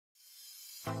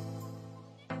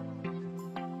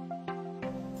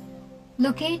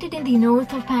Located in the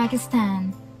north of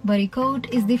Pakistan,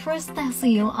 Barikot is the first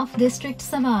tehsil of District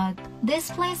Swat. This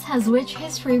place has rich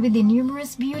history with the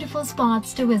numerous beautiful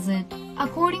spots to visit.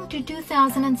 According to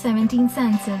 2017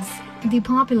 census, the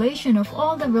population of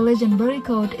all the village in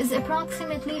Barikot is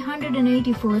approximately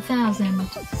 184,000.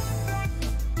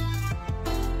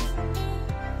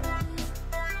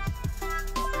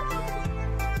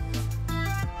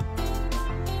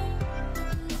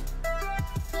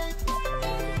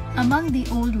 Among the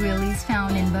old relics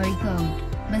found in Barikot,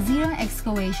 Bazira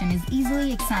excavation is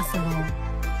easily accessible.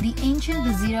 The ancient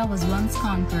Bazira was once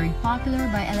conquered, popular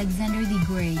by Alexander the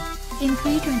Great, in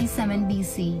 327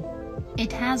 BC.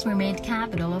 It has remained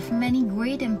capital of many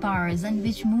great empires in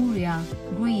which Maurya,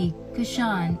 Greek,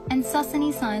 Kushan, and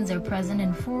Sasani signs are present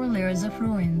in 4 layers of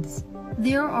ruins.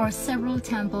 There are several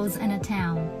temples in a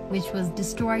town, which was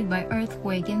destroyed by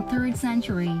earthquake in 3rd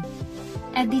century.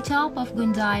 At the top of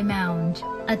Gundai Mount,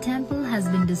 a temple has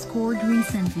been discovered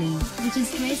recently, which is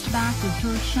traced back to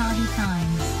Turk-Shahi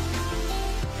times.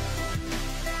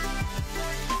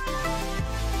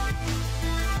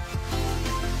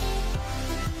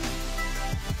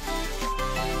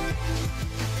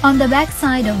 On the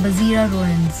backside of Bazira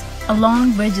ruins, a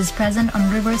long bridge is present on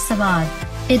River Swat.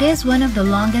 It is one of the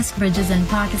longest bridges in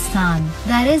Pakistan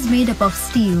that is made up of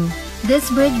steel.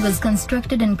 This bridge was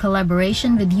constructed in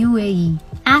collaboration with UAE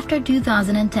after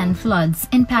 2010 floods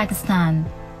in Pakistan.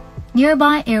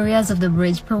 Nearby areas of the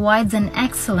bridge provides an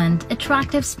excellent,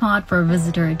 attractive spot for a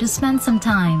visitor to spend some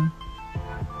time.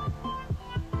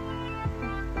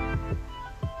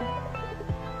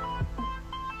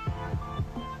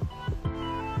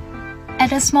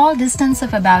 At a small distance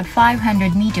of about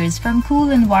 500 meters from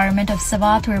cool environment of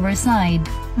Swat riverside,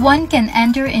 one can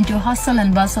enter into hustle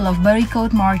and bustle of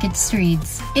Barikot market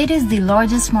streets. It is the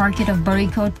largest market of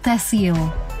Barikot tehsil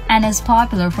and is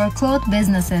popular for cloth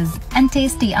businesses and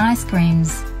tasty ice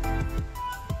creams.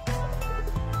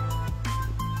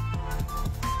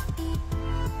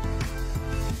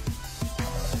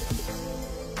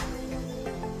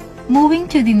 Moving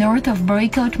to the north of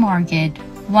Barikot market,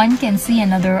 one can see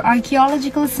another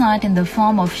archaeological site in the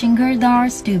form of Shingardar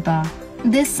Stupa.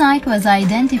 This site was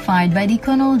identified by the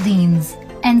Konoldines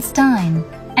and Stein.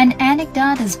 An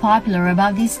anecdote is popular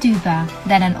about the stupa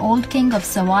that an old king of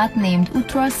Swat named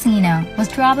Utrasena was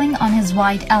traveling on his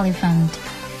white elephant.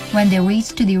 When they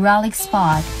reached to the relic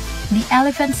spot, the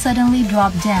elephant suddenly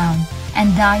dropped down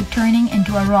and died, turning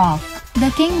into a rock.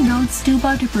 The king built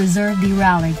stupa to preserve the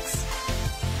relics.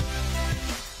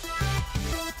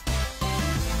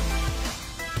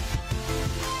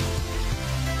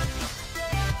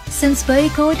 Since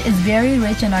Barikot is very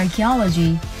rich in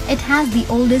archaeology, it has the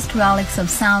oldest relics of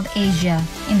South Asia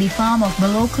in the form of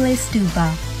Balokle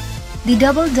Stupa. The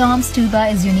double-dome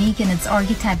stupa is unique in its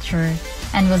architecture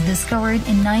and was discovered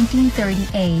in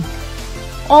 1938.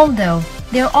 Although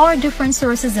there are different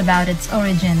sources about its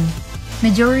origin,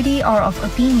 majority are of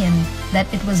opinion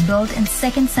that it was built in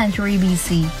 2nd century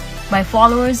BC by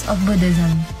followers of Buddhism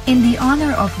in the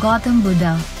honor of Gautam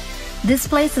Buddha. This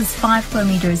place is 5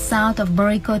 kilometers south of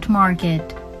Barikot market.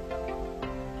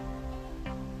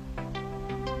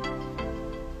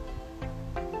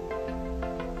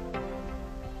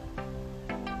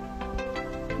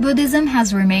 Buddhism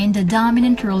has remained the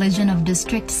dominant religion of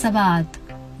District Swat.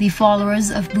 The followers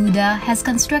of Buddha has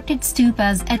constructed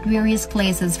stupas at various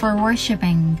places for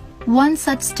worshipping. One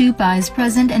such stupa is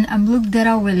present in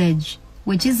Amlukdara village,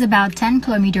 which is about 10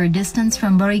 kilometer distance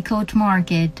from Barikot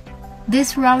market.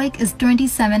 This relic is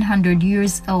 2700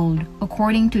 years old,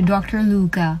 according to Dr.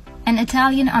 Luca, an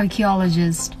Italian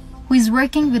archaeologist, who is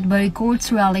working with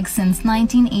Barikot's relics since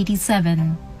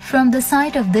 1987. From the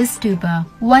site of this stupa,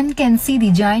 one can see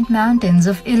the giant mountains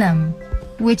of Ilam,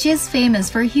 which is famous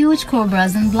for huge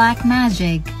cobras and black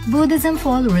magic. Buddhism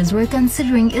followers were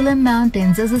considering Ilam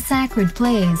Mountains as a sacred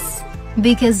place,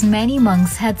 because many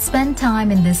monks had spent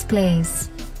time in this place.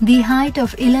 The height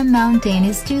of Ilam mountain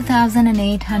is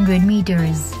 2,800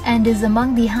 meters and is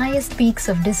among the highest peaks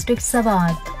of District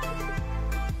Swat.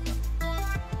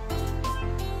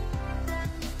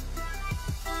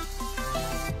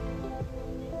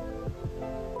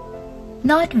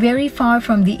 Not very far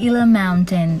from the Ilam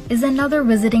mountain is another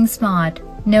visiting spot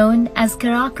known as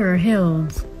Karakar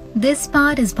Hills. This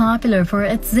spot is popular for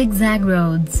its zigzag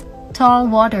roads, tall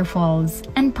waterfalls,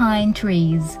 and pine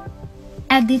trees.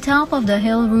 At the top of the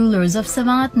hill, rulers of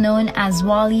Swat known as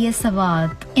Waliye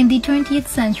Swat in the 20th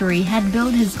century had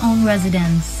built his own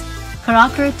residence.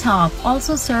 Karakar Top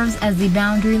also serves as the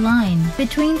boundary line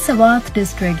between Swat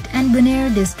district and Buner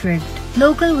district.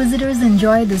 Local visitors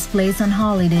enjoy this place on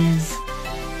holidays.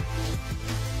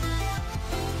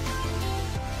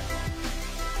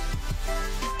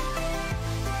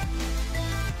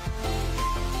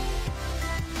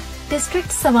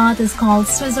 District Swat is called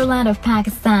Switzerland of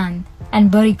Pakistan, and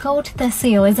Barikot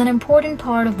Tehsil is an important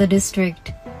part of the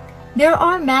district. There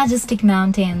are majestic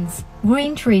mountains,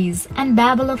 green trees, and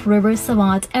babble of river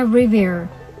Swat everywhere.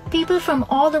 People from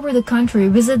all over the country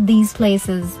visit these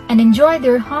places and enjoy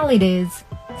their holidays.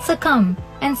 So come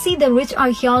and see the rich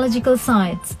archaeological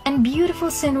sites and beautiful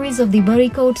sceneries of the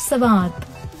Barikot Swat.